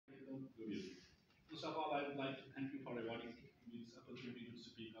First of all, I would like to thank you for awarding me this opportunity to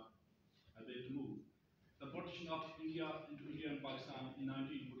speak up. I beg to move. The partition of India into India and Pakistan in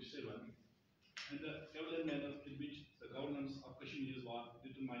 1947 and the prevalent manner in which the governance of Kashmir was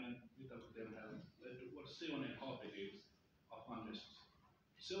determined without them have led to over 7.5 decades of unrest.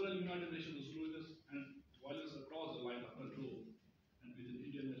 Several United Nations resolutions and violence across the line of control and within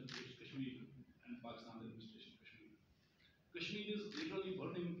Indian territories, Kashmir and Pakistan administration Kashmir. Kashmir is literally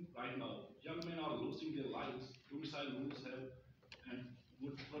burning right now. Young men are losing their lives. Domicile rules have and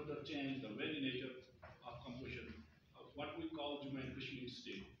would further change the very nature of composition of what we call Jammu and Kashmir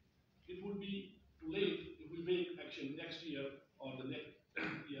state. It would be too late if we make action next year or the next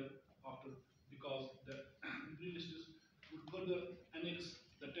year after, because the imperialists would further annex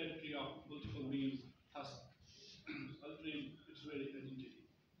the territory of multiple means, thus altering its very identity.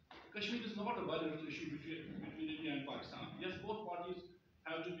 Kashmir is not a bilateral issue between India and Pakistan. Yes, both parties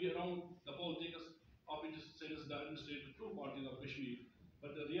have to be around the politics of it says the administrative two parties of Kashmir.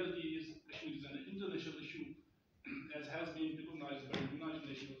 But the reality is Kashmir is an international issue as has been recognized by the United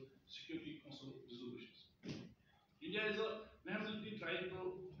Nations Security Council resolutions. India is vehemently trying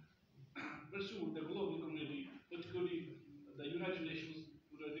to pursue the global community, particularly the United Nations,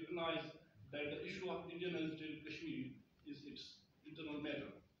 to recognize that the issue of Indian administrative Kashmir is its internal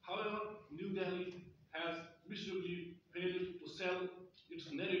matter. However, New Delhi has miserably failed to sell its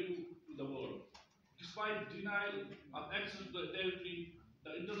narrative to the world. Despite denial of access to the territory,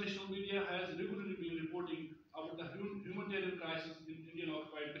 the international media has regularly been reporting about the humanitarian crisis in Indian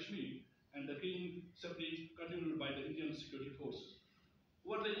occupied Kashmir and the killing separately continued by the Indian security forces.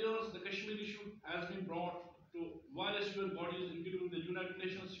 Over the years, the Kashmir issue has been brought to various UN bodies, including the United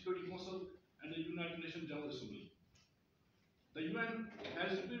Nations Security Council and the United Nations General Assembly. The UN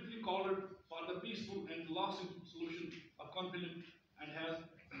has repeatedly called for the peaceful and lasting solution of conflict and has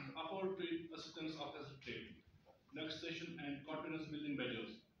offered to assistance of facilitating negotiation and confidence building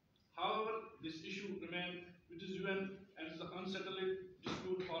measures. However, this issue remains with the UN and is an unsettled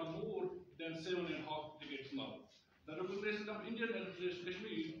dispute for more than 7.5 decades now. The recognition of Indian administration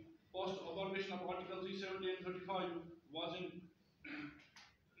Kashmir post abrogation of Article 370 and 35 was in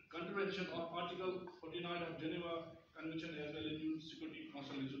contravention of Article 49 of Geneva Convention as well as new Security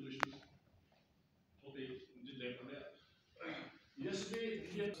Council resolutions. Okay, yesterday,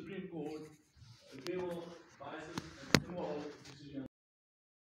 Indian Supreme Court gave a biased